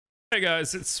Hey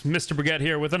guys, it's Mr. Baguette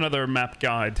here with another map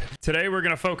guide. Today we're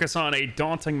going to focus on a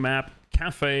daunting map,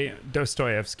 Kafe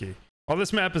Dostoyevsky. While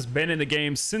this map has been in the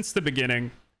game since the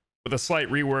beginning, with a slight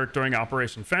rework during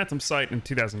Operation Phantom Sight in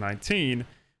 2019,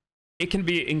 it can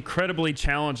be incredibly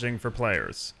challenging for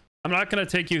players. I'm not going to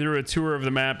take you through a tour of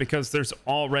the map because there's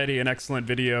already an excellent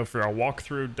video for a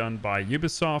walkthrough done by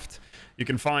Ubisoft. You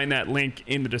can find that link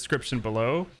in the description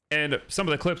below, and some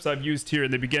of the clips I've used here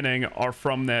in the beginning are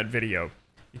from that video.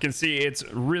 You can see it's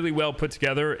really well put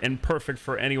together and perfect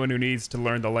for anyone who needs to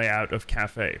learn the layout of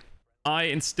Kafe. I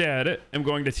instead am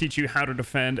going to teach you how to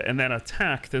defend and then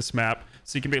attack this map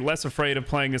so you can be less afraid of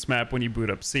playing this map when you boot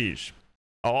up Siege.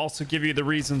 I'll also give you the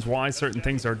reasons why certain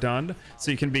things are done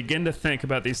so you can begin to think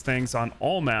about these things on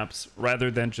all maps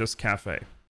rather than just Kafe.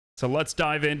 So let's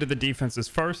dive into the defenses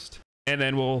first and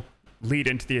then we'll lead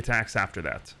into the attacks after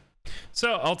that.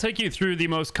 So I'll take you through the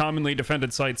most commonly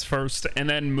defended sites first and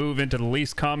then move into the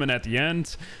least common at the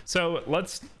end. So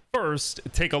let's first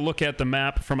take a look at the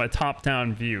map from a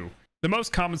top-down view. The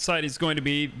most common site is going to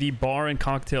be the bar and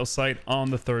cocktail site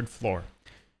on the 3rd floor.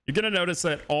 You're going to notice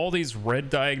that all these red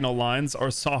diagonal lines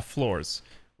are soft floors.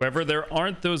 Wherever there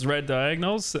aren't those red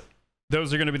diagonals,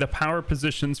 those are going to be the power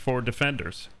positions for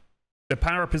defenders. The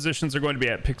power positions are going to be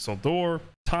at Pixel Door,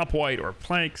 Top White or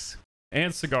Planks,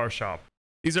 and Cigar Shop.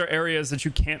 These are areas that you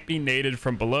can't be naded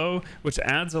from below, which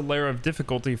adds a layer of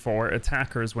difficulty for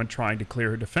attackers when trying to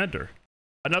clear a defender.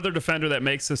 Another defender that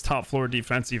makes this top floor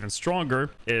defense even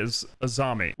stronger is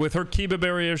Azami. With her Kiba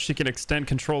barrier, she can extend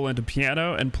control into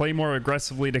piano and play more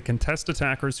aggressively to contest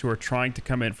attackers who are trying to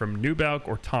come in from Nubalk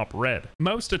or top red.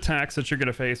 Most attacks that you're going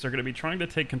to face are going to be trying to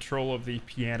take control of the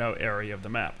piano area of the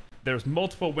map. There's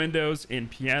multiple windows in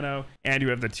piano, and you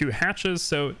have the 2 hatches,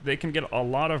 so they can get a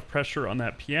lot of pressure on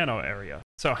that piano area.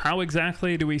 So how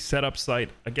exactly do we set up site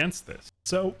against this?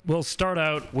 So we'll start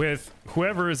out with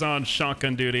whoever is on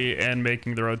shotgun duty and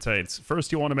making the rotates.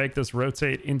 First, you want to make this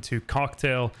rotate into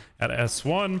cocktail at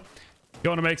S1. You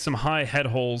want to make some high head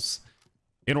holes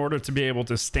in order to be able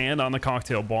to stand on the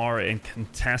cocktail bar and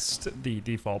contest the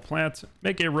default plant.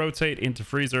 Make a rotate into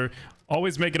freezer.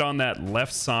 Always make it on that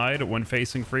left side when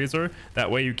facing freezer.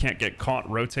 That way you can't get caught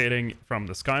rotating from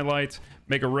the skylight.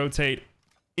 Make a rotate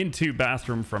into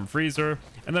bathroom from freezer,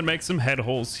 and then make some head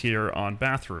holes here on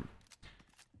bathroom.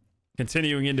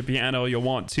 Continuing into piano, you'll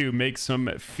want to make some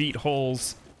feet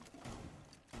holes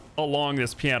along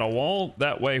this piano wall.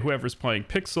 That way whoever's playing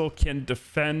Pixel can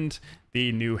defend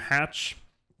the new hatch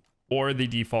or the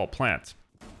default plant.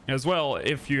 As well,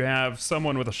 if you have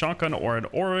someone with a shotgun or an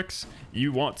Oryx,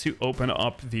 you want to open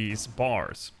up these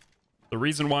bars. The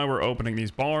reason why we're opening these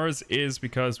bars is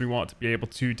because we want to be able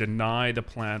to deny the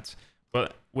plant,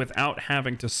 but without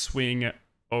having to swing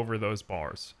over those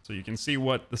bars. So you can see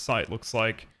what the site looks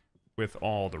like with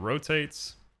all the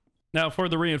rotates. Now for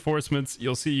the reinforcements,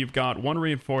 you'll see you've got one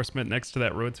reinforcement next to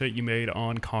that rotate you made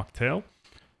on cocktail.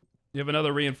 You have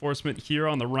another reinforcement here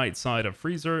on the right side of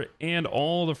freezer, and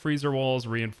all the freezer walls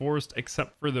reinforced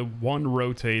except for the one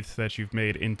rotate that you've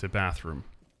made into bathroom.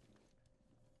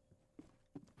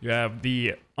 You have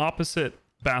the opposite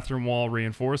bathroom wall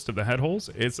reinforced of the head holes.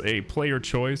 It's a player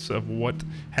choice of what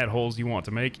head holes you want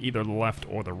to make, either the left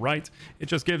or the right. It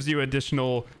just gives you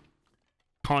additional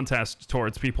contest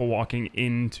towards people walking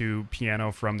into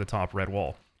piano from the top red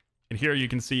wall. And here you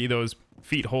can see those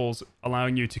feet holes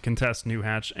allowing you to contest new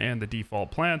hatch and the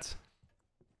default plant.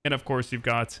 And of course you've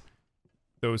got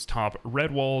those top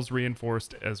red walls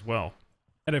reinforced as well.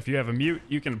 And if you have a mute,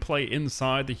 you can play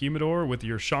inside the humidor with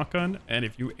your shotgun, and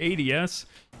if you ADS,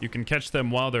 you can catch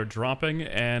them while they're dropping,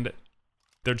 and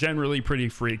they're generally pretty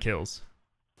free kills.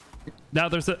 Now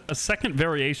there's a second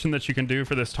variation that you can do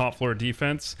for this top floor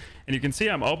defense, and you can see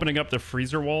I'm opening up the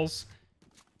freezer walls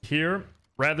here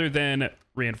rather than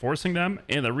reinforcing them,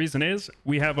 and the reason is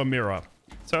we have a MIRA.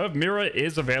 So if MIRA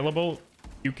is available,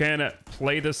 you can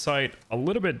play this site a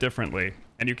little bit differently,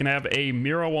 and you can have a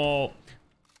MIRA wall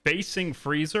facing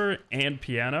freezer and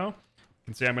piano. You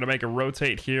can see I'm going to make a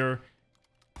rotate here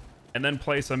and then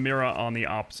place a MIRA on the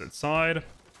opposite side.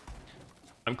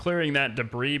 I'm clearing that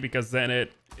debris because then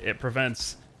it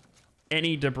prevents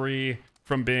any debris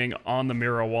from being on the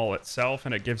MIRA wall itself,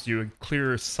 and it gives you a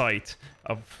clearer sight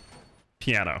of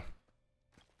piano.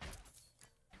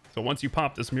 So once you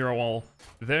pop this MIRA wall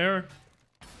there,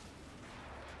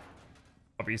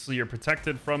 obviously you're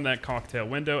protected from that cocktail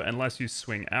window unless you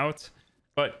swing out,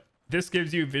 but this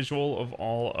gives you visual of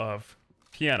all of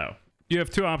piano. You have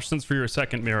 2 options for your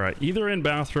second MIRA, either in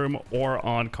bathroom or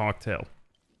on cocktail.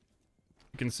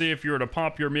 You can see if you were to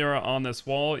pop your MIRA on this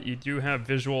wall, you do have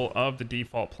visual of the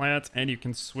default plant, and you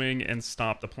can swing and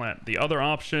stop the plant. The other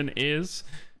option is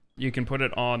you can put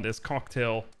it on this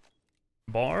cocktail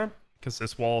bar, because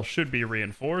this wall should be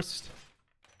reinforced.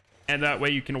 And that way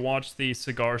you can watch the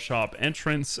cigar shop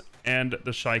entrance and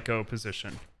the Shiko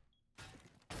position.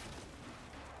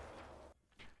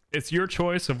 It's your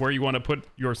choice of where you want to put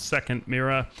your second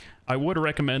MIRA. I would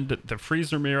recommend the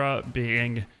freezer MIRA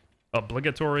being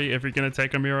obligatory if you're going to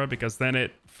take a MIRA, because then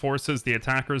it forces the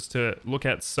attackers to look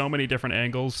at so many different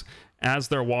angles as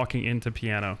they're walking into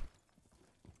piano.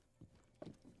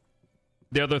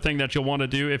 The other thing that you'll want to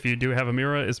do if you do have a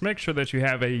MIRA is make sure that you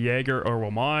have a Jaeger or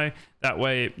Wamai. That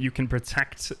way you can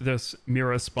protect this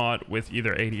MIRA spot with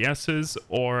either ADSs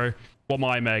or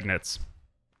Wamai magnets.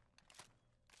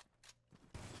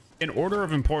 In order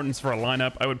of importance for a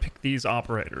lineup, I would pick these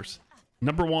operators.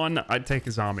 Number 1, I'd take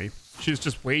Izami. She's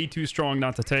just way too strong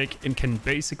not to take and can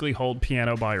basically hold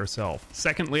piano by herself.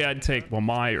 Secondly, I'd take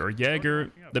Wamai or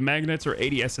Jaeger. The magnets or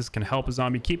ADSs can help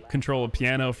Izami keep control of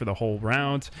piano for the whole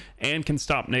round and can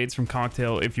stop nades from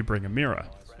cocktail if you bring a MIRA.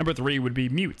 Number 3 would be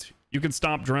Mute. You can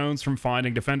stop drones from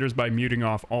finding defenders by muting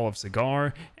off all of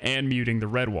Cigar and muting the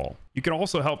red wall. You can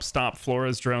also help stop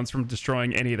Flora's drones from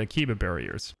destroying any of the Kiba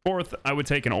barriers. Fourth, I would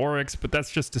take an Oryx, but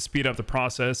that's just to speed up the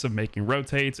process of making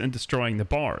rotates and destroying the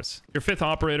bars. Your fifth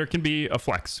operator can be a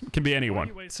flex, can be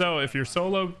anyone. So if you're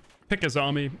solo, pick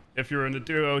Izami. If you're in a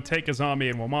duo, take Izami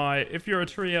and Wamai. If you're a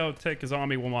trio, take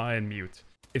Izami, Wamai, and Mute.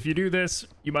 If you do this,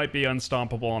 you might be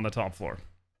unstoppable on the top floor.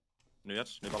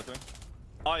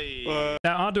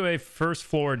 Now onto a first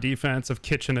floor defense of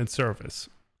kitchen and service.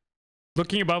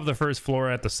 Looking above the first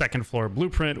floor at the second floor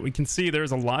blueprint, we can see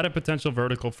there's a lot of potential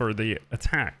vertical for the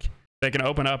attack. They can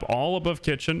open up all above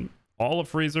kitchen, all of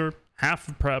freezer, half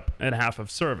of prep, and half of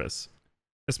service.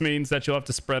 This means that you'll have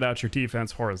to spread out your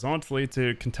defense horizontally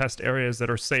to contest areas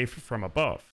that are safe from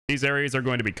above. These areas are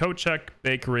going to be coat check,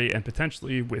 bakery, and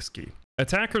potentially whiskey.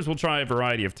 Attackers will try a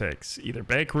variety of takes, either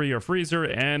bakery or freezer,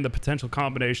 and the potential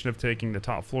combination of taking the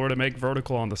top floor to make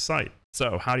vertical on the site.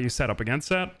 So how do you set up against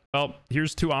that? Well,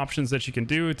 here's 2 options that you can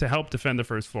do to help defend the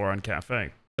first floor on Cafe.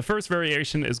 The first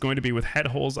variation is going to be with head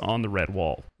holes on the red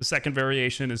wall. The second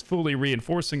variation is fully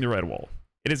reinforcing the red wall.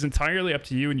 It is entirely up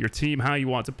to you and your team how you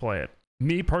want to play it.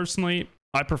 Me personally,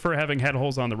 I prefer having head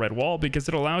holes on the red wall because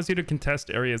it allows you to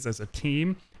contest areas as a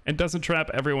team and doesn't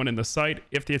trap everyone in the site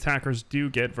if the attackers do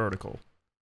get vertical.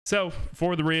 So,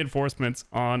 for the reinforcements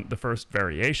on the first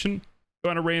variation, you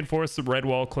want to reinforce the red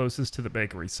wall closest to the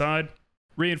bakery side,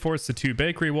 reinforce the 2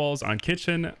 bakery walls on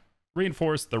kitchen,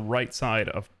 reinforce the right side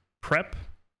of prep,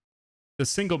 the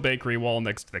single bakery wall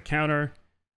next to the counter,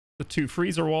 the 2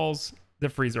 freezer walls, the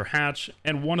freezer hatch,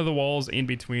 and one of the walls in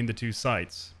between the 2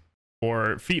 sites.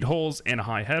 For feet holes and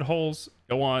high head holes,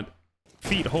 you'll want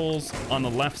feet holes on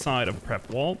the left side of prep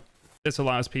wall. This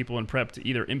allows people in prep to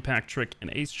either impact trick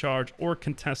an ace charge or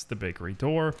contest the bakery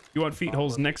door. You want feet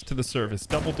holes next to the service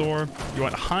double door. You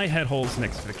want high head holes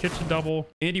next to the kitchen double.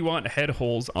 And you want head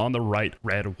holes on the right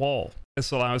red wall.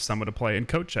 This allows someone to play in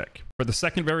coat check. For the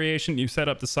second variation, you set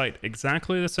up the site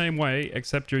exactly the same way,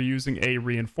 except you're using a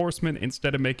reinforcement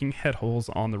instead of making head holes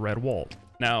on the red wall.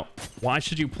 Now, why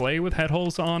should you play with head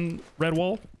holes on red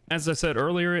wall? As I said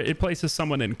earlier, it places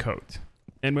someone in coat.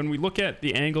 And when we look at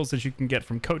the angles that you can get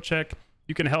from coat check,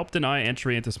 you can help deny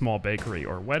entry into small bakery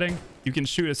or wedding. You can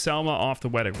shoot a Selma off the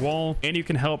wedding wall, and you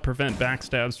can help prevent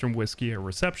backstabs from whiskey or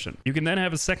reception. You can then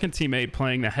have a second teammate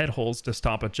playing the head holes to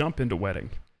stop a jump into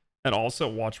wedding, and also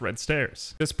watch red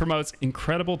stairs. This promotes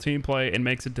incredible team play and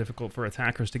makes it difficult for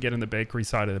attackers to get in the bakery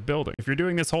side of the building. If you're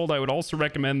doing this hold, I would also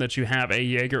recommend that you have a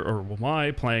Jaeger or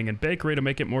Wamai playing in bakery to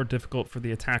make it more difficult for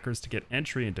the attackers to get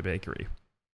entry into bakery.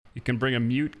 You can bring a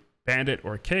Mute, Bandit,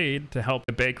 or Cade to help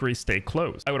the bakery stay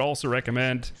closed. I would also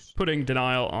recommend putting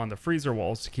Denial on the freezer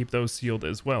walls to keep those sealed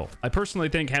as well. I personally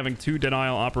think having 2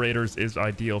 Denial operators is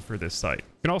ideal for this site.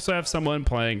 You can also have someone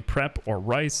playing Prep or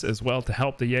Rice as well to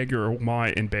help the Jaeger or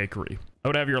Wamai in bakery. I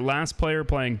would have your last player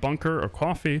playing Bunker or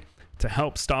Coffee to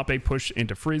help stop a push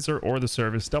into freezer or the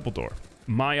service double door.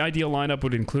 My ideal lineup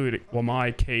would include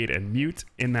Wamai, Cade, and Mute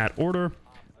in that order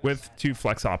with 2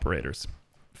 flex operators.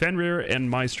 Fenrir and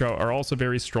Maestro are also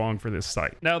very strong for this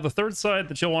site. Now, the third site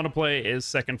that you'll want to play is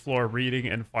second floor reading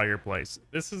and fireplace.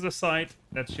 This is a site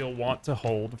that you'll want to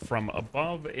hold from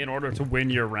above in order to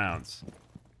win your rounds.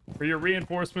 For your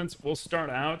reinforcements, we'll start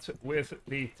out with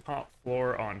the top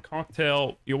floor on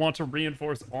cocktail. You'll want to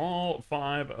reinforce all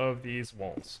 5 of these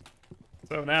walls.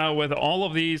 So now with all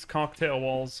of these cocktail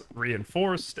walls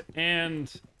reinforced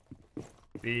and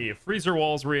the freezer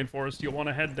walls reinforced, you'll want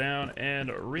to head down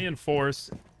and reinforce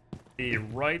the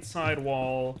right side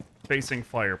wall facing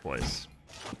fireplace.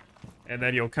 And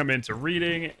then you'll come into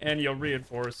reading and you'll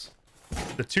reinforce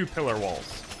the 2 pillar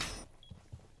walls.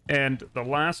 And the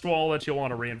last wall that you'll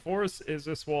want to reinforce is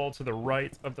this wall to the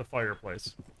right of the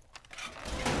fireplace.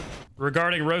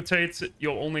 Regarding rotates,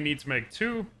 you'll only need to make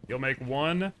 2. You'll make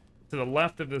 1 to the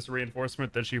left of this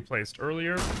reinforcement that you placed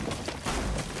earlier.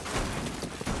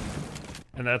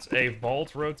 And that's a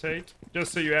vault rotate,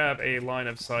 just so you have a line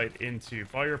of sight into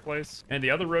fireplace. And the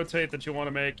other rotate that you want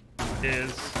to make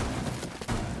is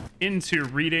into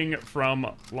reading from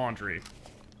laundry.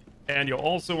 And you'll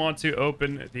also want to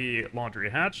open the laundry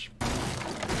hatch,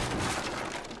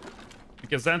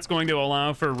 because that's going to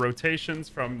allow for rotations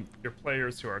from your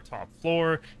players who are top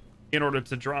floor in order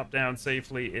to drop down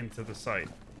safely into the site.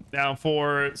 Now,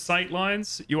 for sight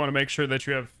lines, you want to make sure that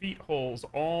you have feet holes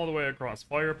all the way across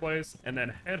fireplace and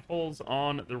then head holes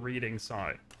on the reading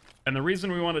side. And the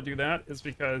reason we want to do that is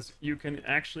because you can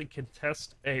actually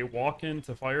contest a walk-in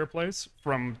to fireplace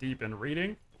from deep in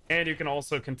reading, and you can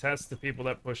also contest the people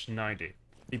that push 90.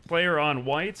 The player on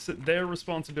whites, their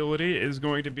responsibility is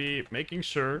going to be making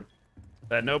sure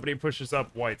that nobody pushes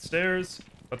up white stairs,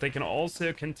 but they can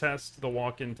also contest the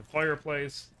walk-in to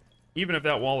fireplace. Even if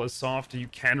that wall is soft, you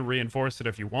can reinforce it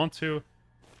if you want to,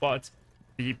 but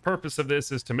the purpose of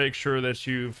this is to make sure that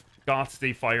you've got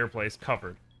the fireplace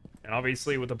covered. And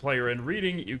obviously with the player in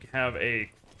reading, you have a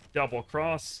double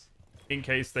cross in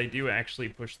case they do actually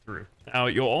push through. Now,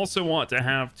 you'll also want to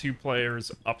have 2 players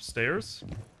upstairs,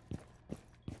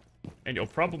 and you'll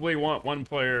probably want 1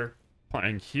 player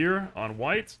playing here on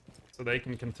white, so they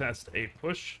can contest a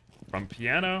push from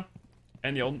piano.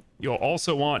 And you'll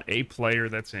also want a player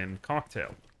that's in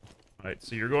cocktail. All right,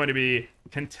 so you're going to be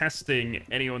contesting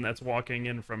anyone that's walking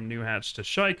in from New Hatch to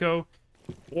Shiko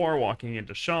or walking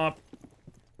into shop.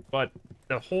 But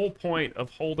the whole point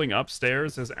of holding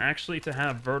upstairs is actually to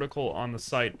have vertical on the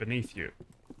site beneath you.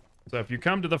 So if you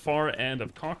come to the far end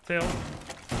of cocktail,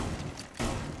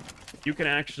 you can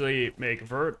actually make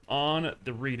vert on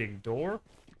the reading door,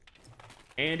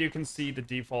 and you can see the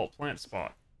default plant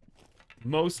spot.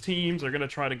 Most teams are going to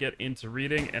try to get into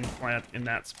reading and plant in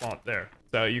that spot there.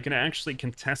 So you can actually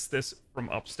contest this from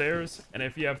upstairs. And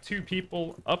if you have 2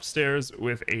 people upstairs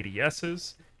with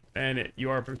ADSs, then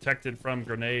you are protected from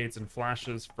grenades and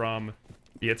flashes from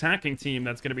the attacking team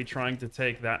that's going to be trying to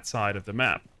take that side of the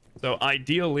map. So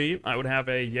ideally, I would have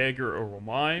a Jaeger or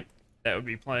Romai that would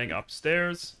be playing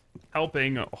upstairs,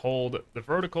 helping hold the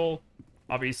vertical.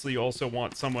 Obviously, you also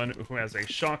want someone who has a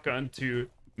shotgun to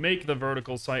make the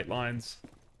vertical sight lines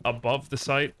above the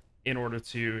site in order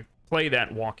to play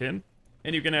that walk-in.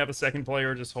 And you can have a second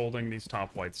player just holding these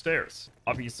top white stairs.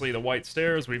 Obviously, the white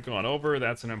stairs we've gone over,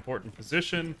 that's an important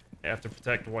position. They have to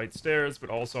protect white stairs, but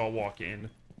also a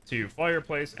walk-in to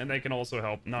fireplace, and they can also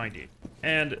help 90.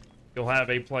 And you'll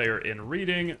have a player in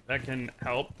reading that can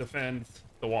help defend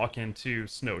the walk-in to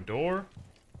snow door,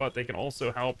 but they can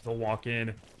also help the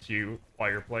walk-in to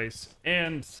fireplace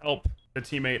and help the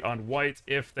teammate on white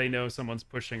if they know someone's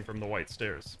pushing from the white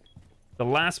stairs. The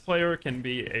last player can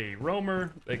be a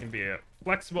roamer, they can be a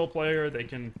flexible player, they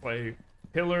can play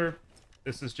pillar.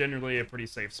 This is generally a pretty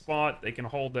safe spot. They can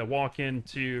hold the walk-in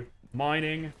to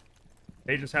mining.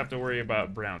 They just have to worry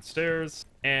about brown stairs.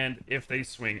 And if they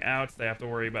swing out, they have to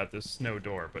worry about this snow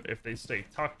door. But if they stay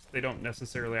tucked, they don't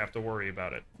necessarily have to worry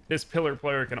about it. This pillar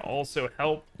player can also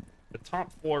help the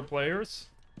top 4 players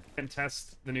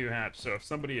contest the New Hatch. So if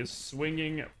somebody is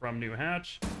swinging from New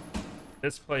Hatch,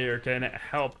 this player can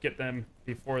help get them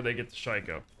before they get to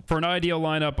Shiko. For an ideal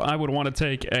lineup, I would want to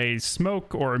take a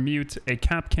Smoke or a Mute, a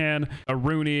Kapkan, a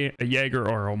Rooney, a Jaeger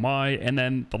or a Omai, and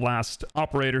then the last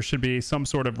operator should be some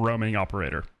sort of roaming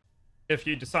operator. If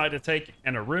you decide to take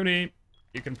an Aruni,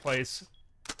 you can place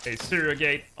a serial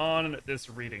gate on this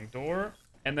reading door,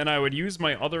 and then I would use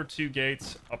my other 2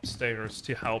 gates upstairs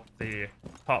to help the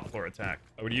top floor attack.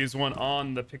 I would use one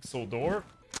on the pixel door,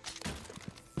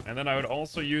 and then I would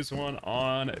also use one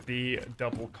on the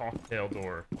double cocktail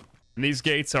door. And these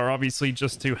gates are obviously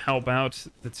just to help out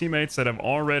the teammates that have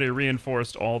already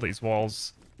reinforced all these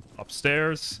walls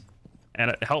upstairs, and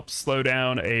it helps slow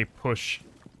down a push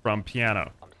from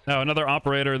piano. Now, another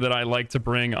operator that I like to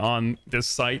bring on this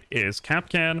site is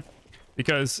Kapkan,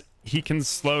 because he can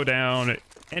slow down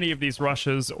any of these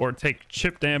rushes or take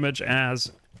chip damage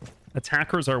as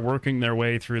attackers are working their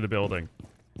way through the building.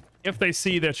 If they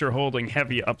see that you're holding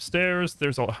heavy upstairs,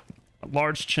 there's a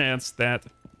large chance that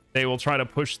they will try to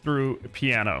push through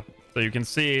piano. So you can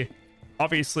see,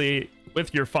 obviously,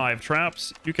 with your 5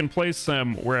 traps, you can place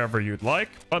them wherever you'd like,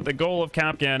 but the goal of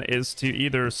Kapkan is to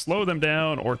either slow them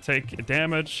down or take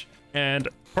damage. And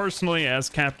personally, as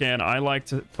Kapkan, I like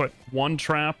to put 1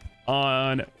 trap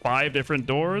on 5 different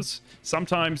doors.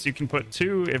 Sometimes you can put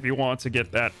 2 if you want to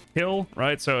get that kill,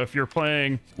 right? So if you're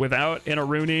playing without an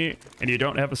Aruni and you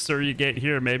don't have a Surrey gate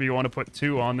here, maybe you want to put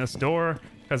 2 on this door,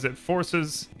 because it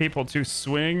forces people to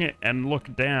swing and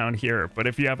look down here. But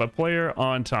if you have a player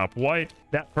on top white,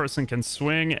 that person can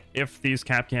swing if these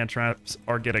Kapkan traps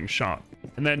are getting shot.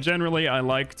 And then generally I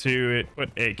like to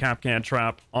put a Kapkan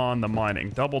trap on the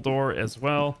mining double door as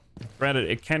well. Granted,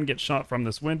 it can get shot from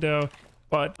this window,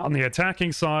 but on the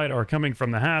attacking side or coming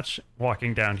from the hatch,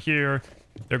 walking down here,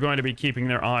 they're going to be keeping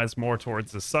their eyes more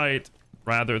towards the site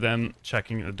rather than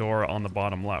checking the door on the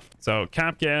bottom left. So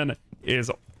Kapkan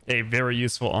is a very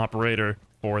useful operator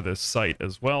for this site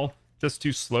as well, just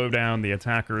to slow down the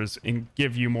attackers and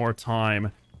give you more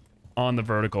time on the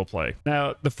vertical play.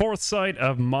 Now, the 4th site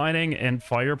of mining and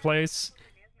Fireplace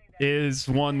is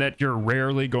one that you're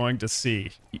rarely going to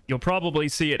see. You'll probably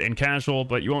see it in casual,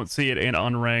 but you won't see it in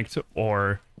unranked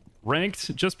or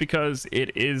ranked, just because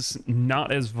it is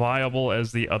not as viable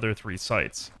as the other 3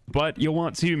 sites. But you'll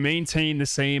want to maintain the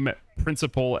same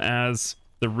principle as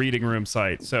the reading room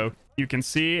site. So you can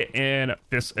see in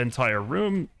this entire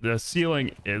room, the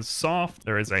ceiling is soft.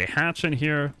 There is a hatch in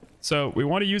here. So we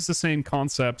want to use the same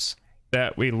concepts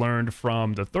that we learned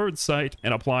from the 3rd site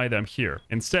and apply them here.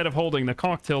 Instead of holding the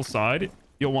cocktail side,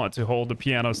 you'll want to hold the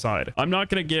piano side. I'm not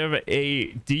going to give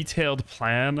a detailed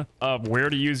plan of where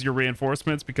to use your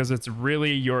reinforcements because it's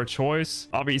really your choice.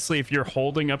 Obviously, if you're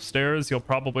holding upstairs, you'll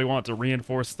probably want to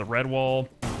reinforce the red wall.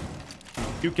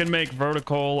 You can make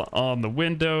vertical on the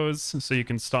windows so you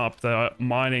can stop the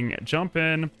mining jump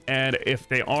in. And if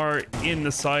they are in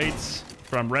the sites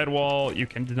from red wall, you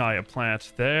can deny a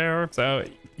plant there. So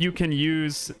you can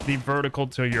use the vertical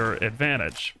to your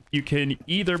advantage. You can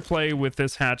either play with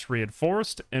this hatch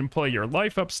reinforced and play your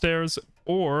life upstairs,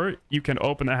 or you can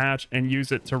open the hatch and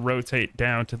use it to rotate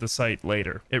down to the site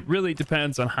later. It really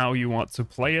depends on how you want to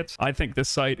play it. I think this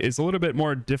site is a little bit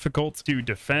more difficult to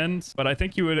defend, but I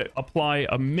think you would apply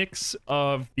a mix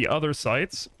of the other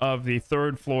sites of the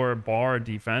 3rd floor bar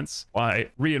defense by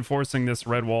reinforcing this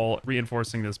red wall,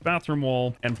 reinforcing this bathroom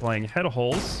wall, and playing head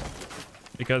holes,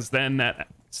 because then that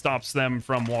stops them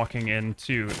from walking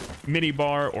into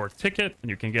minibar or ticket, and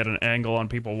you can get an angle on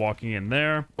people walking in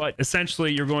there. But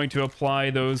essentially, you're going to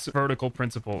apply those vertical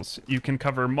principles. You can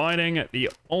cover mining. The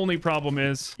only problem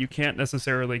is you can't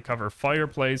necessarily cover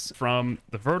Fireplace from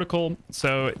the vertical,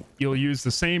 so you'll use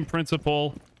the same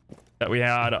principle that we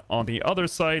had on the other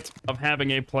site of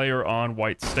having a player on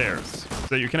white stairs.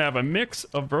 So you can have a mix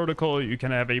of vertical, you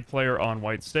can have a player on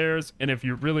white stairs, and if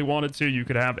you really wanted to, you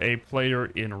could have a player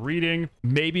in reading,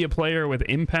 maybe a player with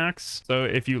impacts. So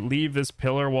if you leave this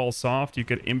pillar wall soft, you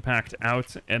could impact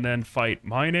out and then fight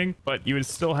mining, but you would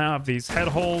still have these head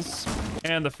holes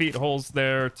and the feet holes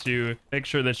there to make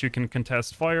sure that you can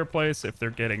contest Fireplace if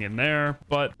they're getting in there.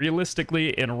 But realistically,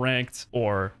 in ranked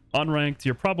or unranked,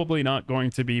 you're probably not going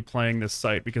to be playing this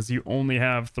site because you only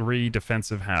have 3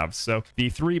 defensive halves. So the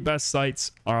 3 best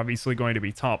sites are obviously going to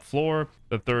be top floor,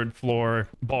 the 3rd floor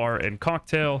bar and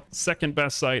cocktail. 2nd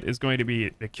best site is going to be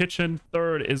the kitchen.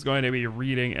 3rd is going to be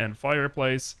reading and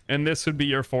Fireplace, and this would be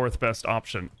your 4th best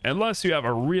option. Unless you have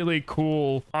a really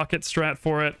cool pocket strat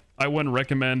for it, I wouldn't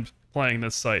recommend playing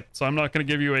this site. So I'm not going to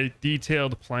give you a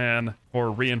detailed plan for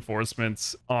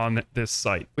reinforcements on this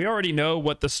site. We already know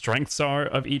what the strengths are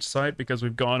of each site because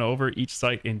we've gone over each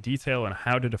site in detail and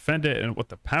how to defend it and what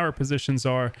the power positions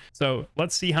are. So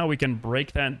let's see how we can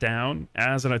break that down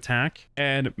as an attack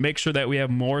and make sure that we have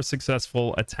more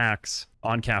successful attacks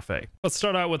on Kafe. Let's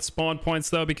start out with spawn points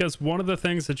though, because one of the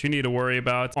things that you need to worry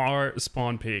about are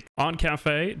spawn peak. On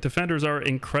Kafe, defenders are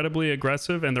incredibly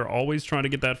aggressive and they're always trying to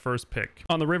get that first pick.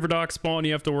 On the river dock spawn,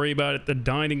 you have to worry about the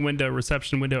dining window,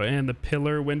 reception window, and the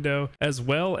pillar window, as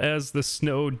well as the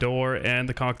snow door and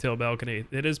the cocktail balcony.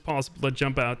 It is possible to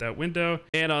jump out that window.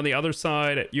 And on the other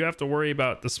side, you have to worry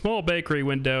about the small bakery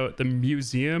window, the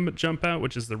museum jump out,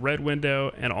 which is the red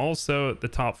window, and also the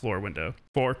top floor window.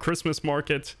 For Christmas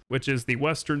market, which is the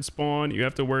western spawn, you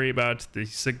have to worry about the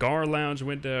cigar lounge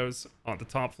windows on the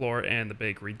top floor and the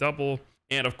bakery double.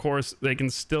 And of course, they can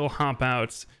still hop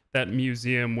out that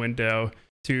museum window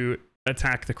to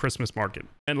attack the Christmas market.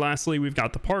 And lastly, we've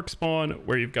got the park spawn,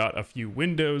 where you've got a few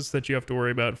windows that you have to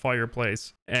worry about,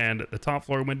 Fireplace, and the top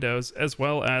floor windows, as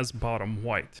well as bottom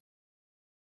white.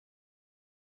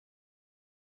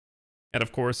 And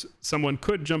of course, someone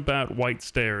could jump out white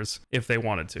stairs if they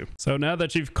wanted to. So now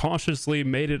that you've cautiously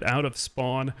made it out of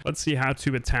spawn, let's see how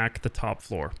to attack the top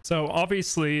floor. So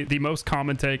obviously, the most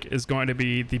common take is going to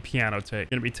be the piano take.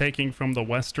 You're going to be taking from the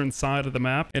western side of the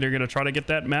map, and you're going to try to get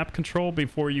that map control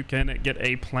before you can get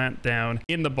a plant down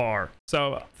in the bar.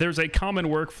 So there's a common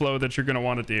workflow that you're going to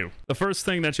want to do. The first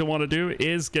thing that you'll want to do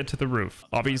is get to the roof.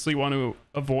 Obviously, you want to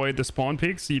avoid the spawn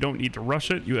peaks. So you don't need to rush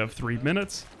it. You have 3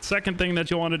 minutes. Second thing that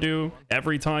you'll want to do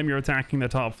every time you're attacking the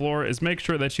top floor is make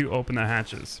sure that you open the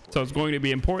hatches. So it's going to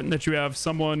be important that you have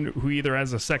someone who either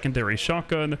has a secondary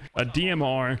shotgun, a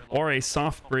DMR, or a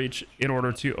soft breach in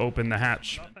order to open the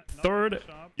hatch. Third,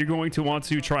 you're going to want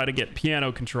to try to get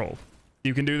piano control.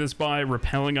 You can do this by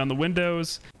rappelling on the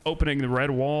windows, opening the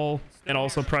red wall, and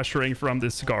also pressuring from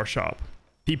the cigar shop.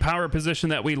 The power position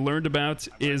that we learned about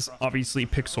is obviously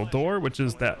pixel door, which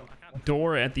is that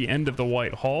door at the end of the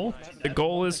white hall. The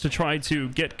goal is to try to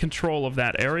get control of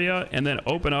that area and then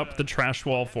open up the trash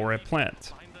wall for a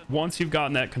plant. Once you've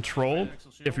gotten that control,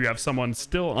 if you have someone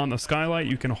still on the skylight,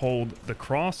 you can hold the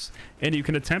cross and you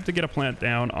can attempt to get a plant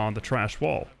down on the trash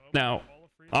wall. Now,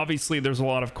 obviously there's a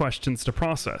lot of questions to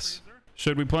process.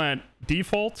 Should we plant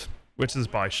default, which is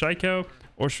by Shiko,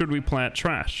 or should we plant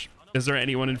trash? Is there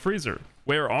anyone in freezer?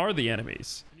 Where are the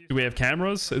enemies? Do we have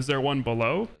cameras? Is there one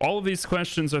below? All of these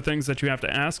questions are things that you have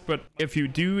to ask, but if you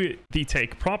do the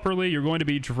take properly, you're going to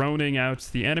be droning out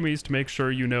the enemies to make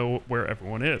sure you know where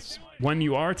everyone is. When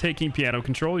you are taking piano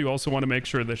control, you also want to make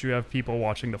sure that you have people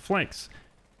watching the flanks.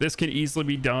 This can easily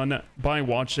be done by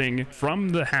watching from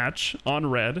the hatch on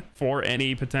red for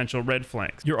any potential red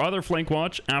flanks. Your other flank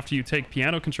watch after you take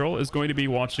piano control is going to be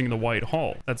watching the white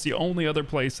hall. That's the only other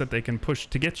place that they can push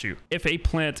to get you. If a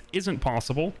plant isn't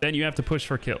possible, then you have to push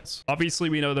for kills. Obviously,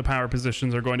 we know the power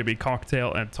positions are going to be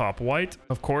cocktail and top white.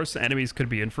 Of course, enemies could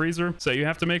be in freezer, so you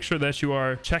have to make sure that you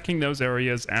are checking those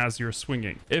areas as you're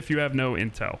swinging if you have no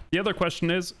intel. The other question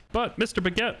is, but Mr.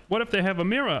 Baguette, what if they have a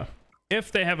MIRA? If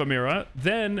they have a MIRA,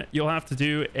 then you'll have to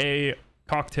do a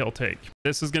cocktail take.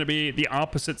 This is going to be the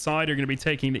opposite side. You're going to be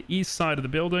taking the east side of the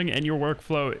building, and your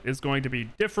workflow is going to be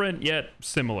different yet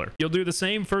similar. You'll do the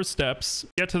same first steps,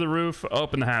 get to the roof,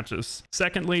 open the hatches.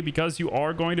 Secondly, because you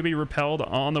are going to be repelled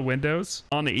on the windows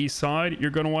on the east side,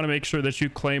 you're going to want to make sure that you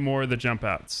claymore the jump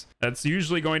outs. That's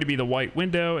usually going to be the white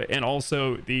window and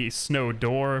also the snow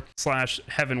door /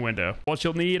 heaven window. What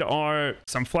you'll need are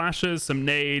some flashes, some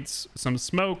nades, some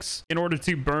smokes in order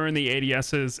to burn the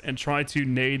ADSs and try to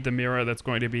nade the MIRA that's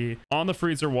going to be on the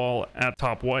freezer wall at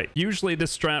top white. Usually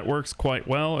this strat works quite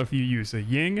well if you use a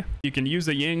ying. You can use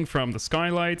a ying from the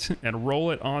skylight and roll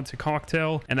it onto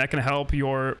cocktail, and that can help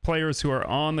your players who are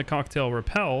on the cocktail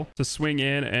repel to swing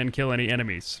in and kill any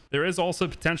enemies. There is also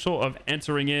potential of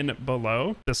entering in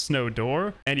below the snow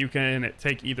door, and you can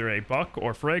take either a buck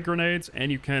or frag grenades,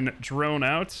 and you can drone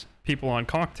out people on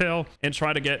cocktail and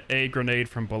try to get a grenade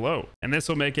from below. And this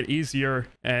will make it easier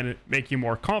and make you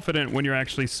more confident when you're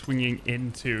actually swinging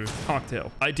into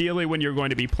cocktail. Ideally, when you're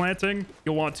going to be planting,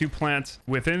 you'll want to plant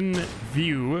within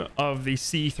view of the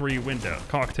C3 window,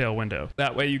 cocktail window.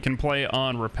 That way you can play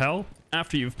on repel.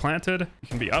 After you've planted, you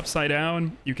can be upside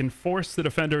down. You can force the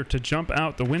defender to jump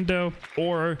out the window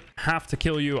or have to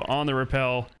kill you on the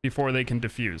repel before they can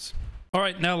defuse. All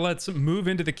right, now let's move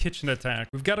into the kitchen attack.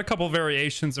 We've got a couple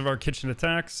variations of our kitchen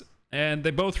attacks, and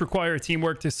they both require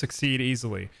teamwork to succeed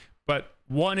easily. But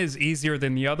one is easier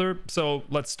than the other, so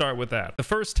let's start with that. The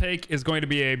first take is going to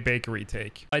be a bakery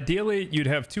take. Ideally, you'd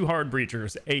have 2 hard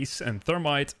breachers, Ace and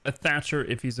Thermite, a Thatcher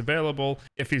if he's available.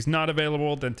 If he's not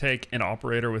available, then take an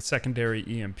operator with secondary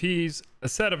EMPs, a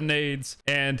set of nades,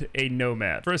 and a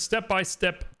nomad. For a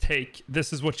step-by-step take,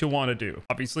 this is what you want to do.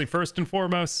 Obviously, first and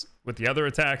foremost, with the other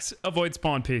attacks, avoid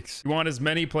spawn peaks. You want as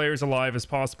many players alive as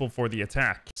possible for the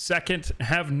attack. Second,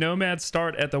 have Nomad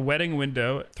start at the wedding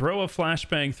window, throw a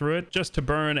flashbang through it just to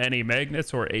burn any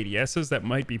magnets or ADSs that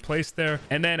might be placed there,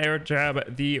 and then air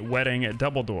jab the wedding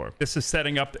double door. This is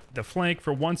setting up the flank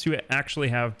for once you actually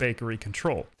have bakery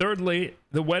control. Thirdly,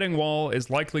 the wedding wall is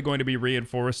likely going to be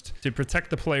reinforced to protect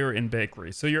the player in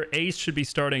bakery, so your ace should be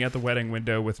starting at the wedding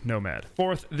window with Nomad.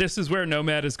 Fourth, this is where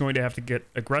Nomad is going to have to get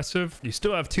aggressive. You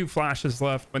still have 2 flashes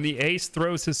left. When the ace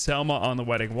throws his Selma on the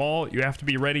wedding wall, you have to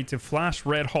be ready to flash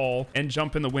red hall and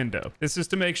jump in the window. This is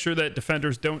to make sure that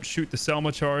defenders don't shoot the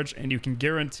Selma charge, and you can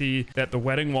guarantee that the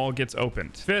wedding wall gets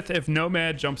opened. Fifth, if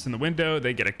Nomad jumps in the window,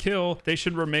 they get a kill. They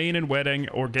should remain in wedding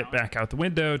or get back out the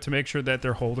window to make sure that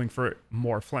they're holding for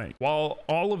more flank. While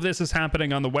all of this is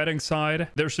happening on the wedding side,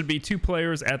 there should be 2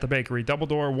 players at the bakery double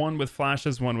door, one with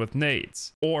flashes, one with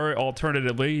nades. Or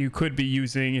alternatively, you could be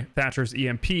using Thatcher's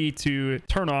EMP to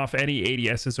turn off any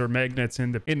ADSs or magnets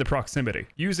in the proximity.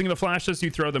 Using the flashes,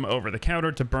 you throw them over the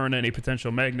counter to burn any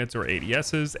potential magnets or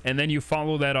ADSs, and then you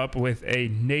follow that up with a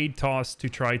nade toss to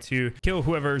try to kill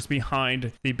whoever's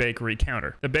behind the bakery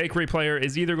counter. The bakery player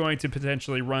is either going to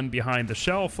potentially run behind the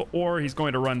shelf, or he's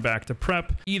going to run back to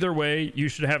prep. Either way, you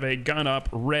should have a gun up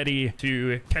ready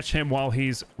to catch him while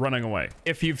he's running away.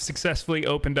 If you've successfully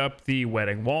opened up the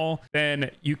wedding wall,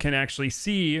 then you can actually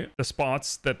see the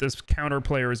spots that this counter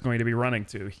player is going to be running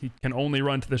to. He can only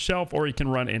run to the shelf, or he can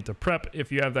run into prep.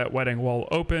 If you have that wedding wall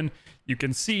open, you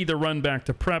can see the run back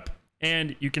to prep,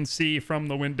 and you can see from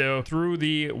the window through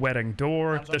the wedding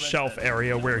door the shelf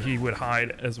area where he would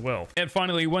hide as well. And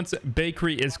finally, once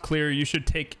bakery is clear, you should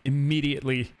take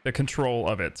immediately the control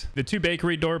of it. The 2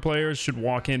 bakery door players should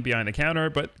walk in behind the counter,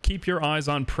 but keep your eyes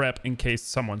on prep in case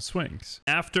someone swings.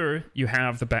 After you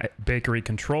have the bakery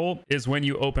control is when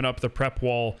you open up the prep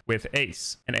wall with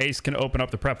Ace. And Ace can open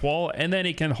up the prep wall, and then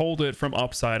he can hold it from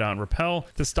upside on rappel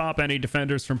to stop any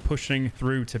defenders from pushing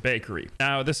through to bakery.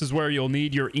 Now, this is where you'll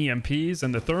need your EMP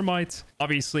and the thermites.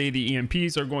 Obviously, the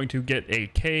EMPs are going to get a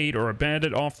Cade or a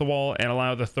bandit off the wall and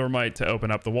allow the thermite to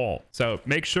open up the wall. So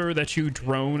make sure that you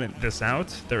drone this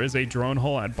out. There is a drone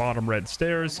hole at bottom red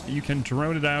stairs. You can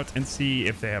drone it out and see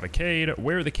if they have a Cade,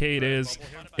 where the Cade is,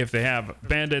 if they have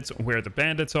bandits, where the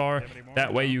bandits are.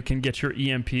 That way you can get your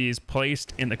EMPs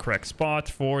placed in the correct spot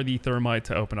for the thermite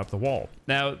to open up the wall.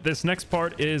 Now, this next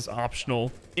part is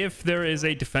optional. If there is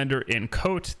a defender in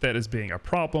coat that is being a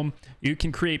problem, you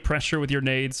can create pressure with your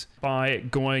nades by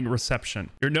going reception.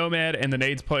 Your nomad and the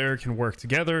nades player can work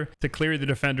together to clear the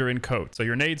defender in coat. So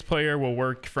your nades player will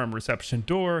work from reception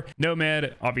door.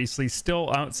 Nomad, obviously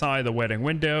still outside the wedding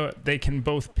window. They can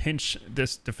both pinch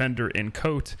this defender in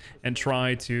coat and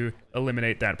try to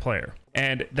eliminate that player.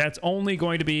 And that's only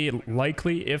going to be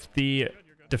likely if the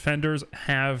defenders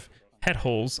have head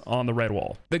holes on the red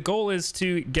wall. The goal is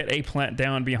to get a plant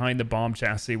down behind the bomb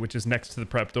chassis, which is next to the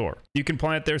prep door. You can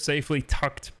plant there safely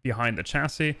tucked behind the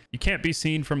chassis. You can't be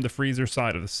seen from the freezer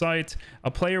side of the site. A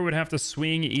player would have to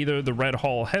swing either the red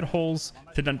hull head holes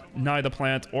to deny the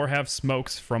plant or have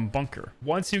smokes from bunker.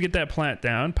 Once you get that plant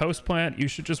down, post plant, you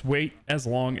should just wait as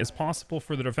long as possible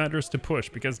for the defenders to push,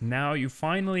 because now you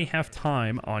finally have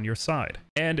time on your side.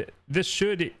 And this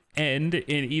should end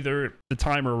in either the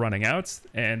timer running out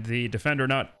and the defender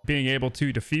not being able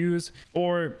to defuse,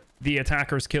 or the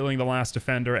attacker's killing the last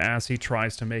defender as he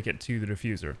tries to make it to the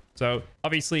diffuser. So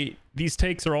obviously these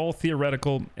takes are all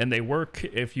theoretical, and they work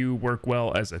if you work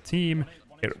well as a team.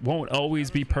 It won't always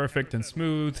be perfect and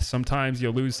smooth. Sometimes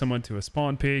you'll lose someone to a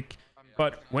spawn peak,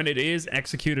 but when it is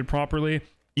executed properly,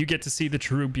 you get to see the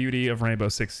true beauty of Rainbow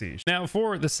Six Siege. Now,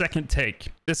 for the second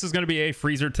take, this is going to be a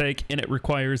freezer take, and it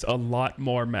requires a lot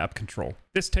more map control.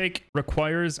 This take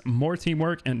requires more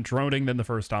teamwork and droning than the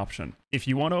first option. If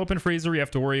you want to open freezer, you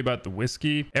have to worry about the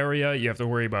whiskey area, you have to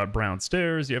worry about brown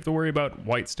stairs, you have to worry about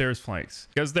white stairs flanks.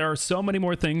 Because there are so many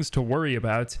more things to worry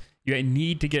about, you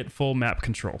need to get full map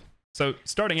control. So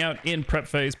starting out in prep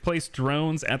phase, place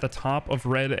drones at the top of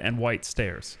red and white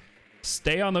stairs.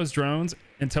 Stay on those drones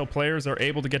until players are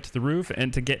able to get to the roof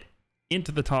and to get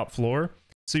into the top floor,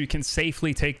 so you can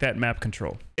safely take that map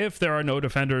control. If there are no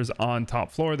defenders on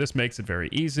top floor, this makes it very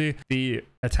easy. The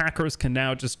attackers can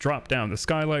now just drop down the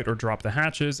skylight or drop the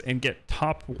hatches and get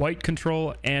top white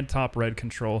control and top red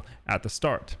control at the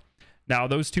start. Now,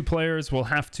 those 2 players will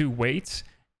have to wait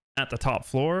at the top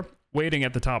floor, waiting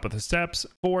at the top of the steps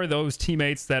for those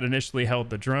teammates that initially held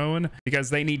the drone, because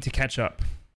they need to catch up.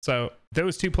 So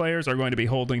those 2 players are going to be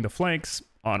holding the flanks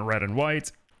on red and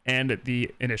white, and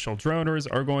the initial droners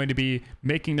are going to be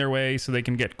making their way so they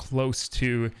can get close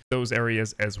to those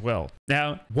areas as well.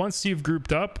 Now, once you've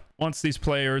grouped up, once these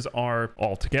players are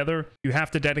all together, you have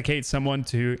to dedicate someone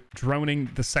to droning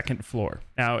the second floor.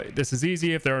 Now, this is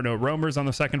easy if there are no roamers on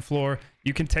the second floor.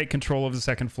 You can take control of the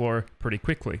second floor pretty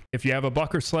quickly. If you have a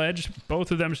Bucker Sledge, both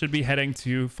of them should be heading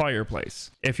to Fireplace.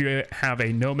 If you have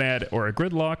a Nomad or a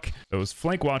Gridlock, those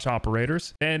flank watch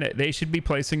operators, then they should be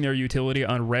placing their utility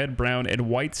on red, brown, and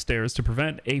white stairs to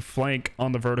prevent a flank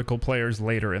on the vertical players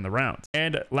later in the round.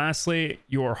 And lastly,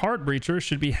 your Hard Breacher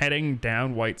should be heading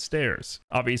down white stairs.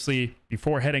 Obviously,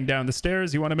 Before heading down the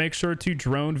stairs, you want to make sure to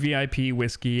drone VIP,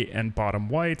 whiskey, and bottom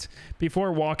white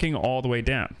before walking all the way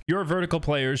down. Your vertical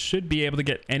players should be able to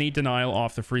get any denial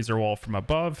off the freezer wall from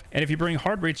above, and if you bring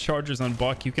hard breach charges on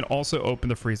Buck, you can also open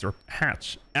the freezer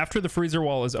hatch. After the freezer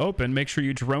wall is open, make sure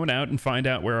you drone out and find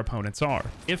out where opponents are.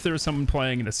 If there is someone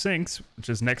playing in the sinks, which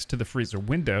is next to the freezer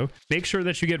window, make sure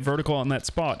that you get vertical on that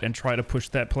spot and try to push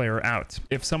that player out.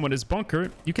 If someone is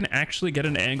bunker, you can actually get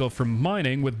an angle from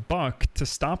mining with Buck to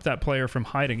stop that player from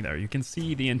hiding there. You can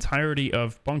see the entirety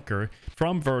of bunker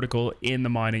from vertical in the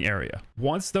mining area.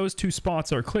 Once those two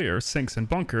spots are clear, sinks and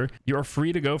bunker, you are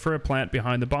free to go for a plant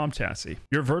behind the bomb chassis.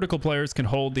 Your vertical players can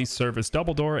hold the service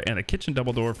double door and the kitchen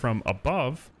double door from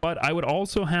above, but I would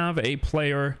also have a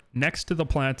player next to the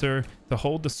planter to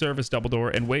hold the service double door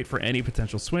and wait for any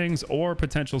potential swings or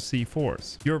potential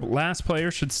C4s. Your last player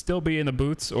should still be in the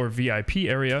boots or VIP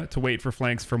area to wait for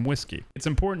flanks from whiskey. It's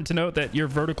important to note that your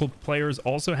vertical players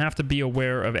also have to be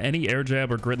aware of any air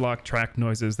jab or gridlock track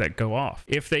noises that go off.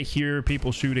 If they hear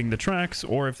people shooting the tracks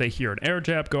or if they hear an air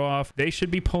jab go off, they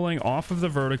should be pulling off of the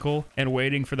vertical and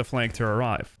waiting for the flank to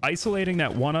arrive. Isolating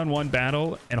that one-on-one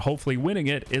battle and hopefully winning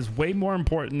it is way more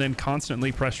important than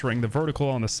constantly pressuring the vertical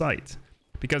on the site.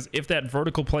 Because if that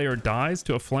vertical player dies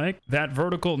to a flank, that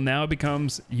vertical now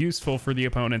becomes useful for the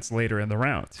opponents later in the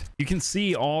round. You can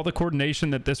see all the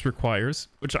coordination that this requires,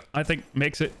 which I think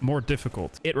makes it more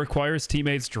difficult. It requires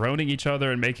teammates droning each other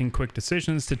and making quick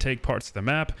decisions to take parts of the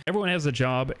map. Everyone has a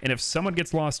job, and if someone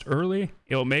gets lost early,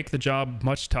 it will make the job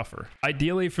much tougher.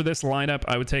 Ideally for this lineup,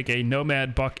 I would take a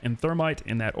Nomad, Buck, and Thermite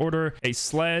in that order, a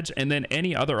Sledge, and then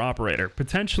any other operator.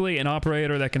 Potentially an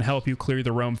operator that can help you clear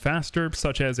the roam faster,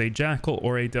 such as a Jackal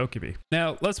or a Dokkaebi.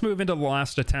 Now, let's move into the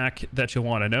last attack that you'll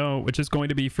want to know, which is going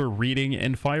to be for reading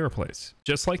in Fireplace.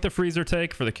 Just like the freezer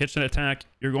take for the kitchen attack,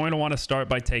 you're going to want to start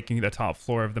by taking the top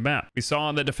floor of the map. We saw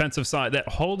on the defensive side that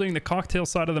holding the cocktail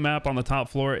side of the map on the top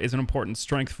floor is an important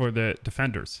strength for the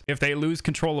defenders. If they lose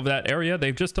control of that area,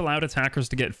 they've just allowed attackers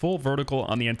to get full vertical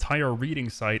on the entire reading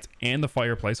site and the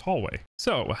Fireplace hallway.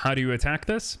 So, how do you attack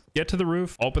this? Get to the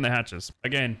roof, open the hatches.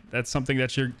 Again, that's something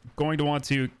that you're going to want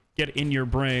to get in your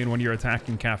brain when you're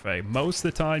attacking Kafe. Most of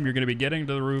the time, you're going to be getting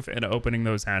to the roof and opening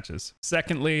those hatches.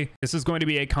 Secondly, this is going to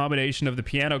be a combination of the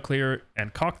piano clear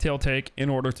and cocktail take in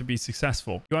order to be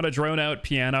successful. You want to drone out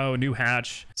piano, new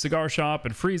hatch, cigar shop,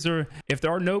 and freezer. If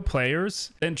there are no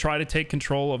players, then try to take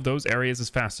control of those areas as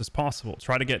fast as possible.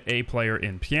 Try to get a player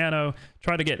in piano,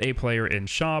 try to get a player in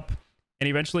shop, and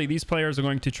eventually these players are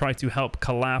going to try to help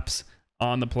collapse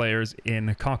on the players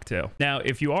in cocktail. Now,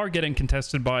 if you are getting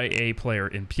contested by a player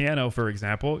in piano, for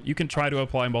example, you can try to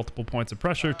apply multiple points of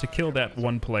pressure to kill that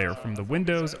one player from the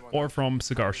windows or from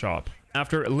cigar shop.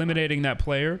 After eliminating that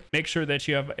player, make sure that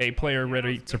you have a player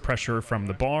ready to pressure from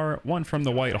the bar, one from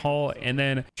the white hall, and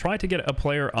then try to get a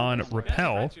player on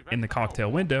repel in the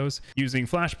cocktail windows using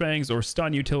flashbangs or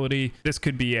stun utility. This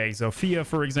could be a Zofia,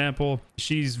 for example.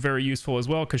 She's very useful as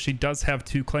well because she does have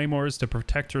 2 claymores to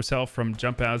protect herself from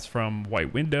jump outs from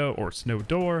white window or snow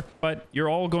door, but you're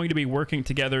all going to be working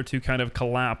together to kind of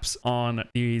collapse on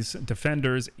these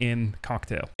defenders in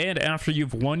cocktail. And after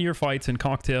you've won your fights in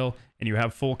cocktail, and you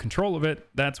have full control of it,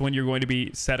 that's when you're going to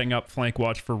be setting up flank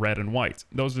watch for red and white.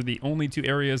 Those are the only 2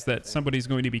 areas that somebody's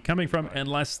going to be coming from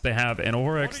unless they have an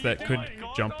Oryx that could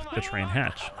jump the train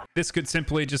hatch. This could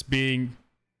simply just be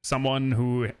someone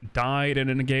who died in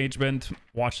an engagement,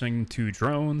 watching 2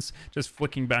 drones, just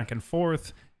flicking back and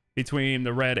forth between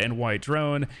the red and white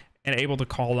drone, and able to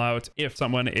call out if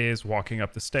someone is walking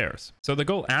up the stairs. So the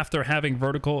goal after having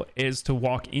vertical is to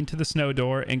walk into the snow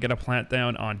door and get a plant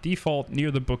down on default near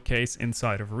the bookcase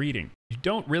inside of reading. You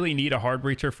don't really need a hard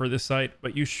breacher for this site,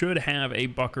 but you should have a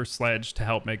Buck or Sledge to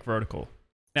help make vertical.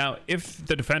 Now, if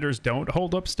the defenders don't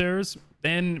hold upstairs,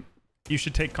 then you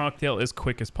should take cocktail as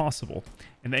quick as possible.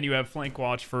 And then you have flank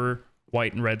watch for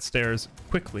white and red stairs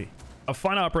quickly. A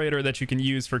fun operator that you can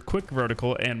use for quick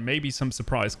vertical and maybe some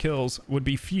surprise kills would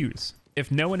be Fuse.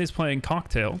 If no one is playing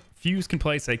cocktail, Fuse can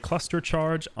place a cluster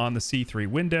charge on the C3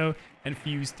 window and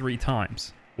fuse 3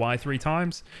 times. Why 3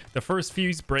 times? The first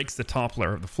fuse breaks the top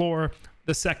layer of the floor,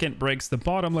 the second breaks the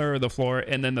bottom layer of the floor,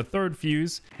 and then the third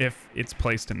fuse, if it's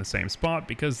placed in the same spot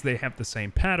because they have the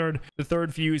same pattern, the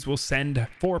third fuse will send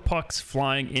 4 pucks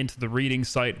flying into the reading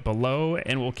site below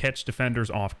and will catch defenders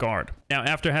off guard. Now,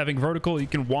 after having vertical, you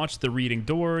can watch the reading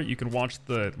door, you can watch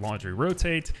the laundry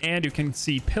rotate, and you can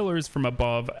see pillars from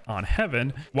above on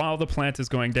heaven while the plant is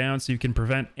going down, so you can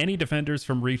prevent any defenders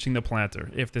from reaching the planter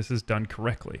if this is done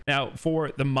correctly. Now,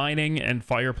 for the mining and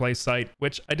Fireplace site,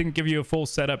 which I didn't give you a full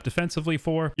setup defensively, effectively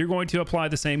for, you're going to apply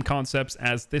the same concepts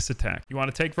as this attack. You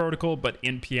want to take vertical, but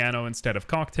in piano instead of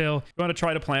cocktail. You want to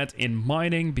try to plant in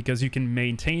mining because you can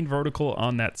maintain vertical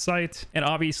on that site. And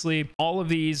obviously, all of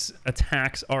these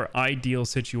attacks are ideal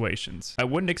situations. I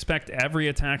wouldn't expect every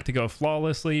attack to go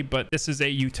flawlessly, but this is a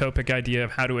utopic idea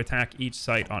of how to attack each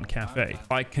site on Kafe.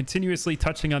 By continuously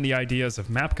touching on the ideas of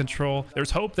map control,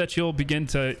 there's hope that you'll begin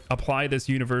to apply this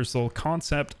universal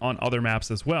concept on other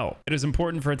maps as well. It is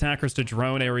important for attackers to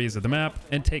drone areas of the map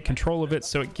and take control of it,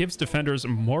 so it gives defenders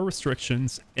more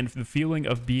restrictions and the feeling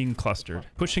of being clustered,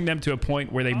 pushing them to a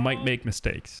point where they might make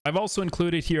mistakes. I've also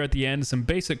included here at the end some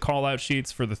basic callout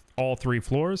sheets for all 3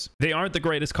 floors. They aren't the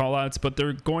greatest callouts, but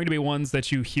they're going to be ones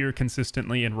that you hear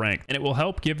consistently in ranked, and it will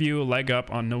help give you a leg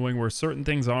up on knowing where certain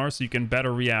things are so you can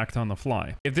better react on the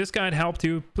fly. If this guide helped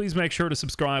you, please make sure to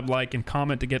subscribe, like, and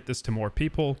comment to get this to more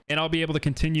people, and I'll be able to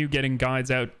continue getting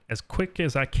guides out as quick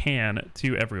as I can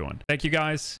to everyone. Thank you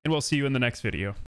guys, and we'll see you in the next video.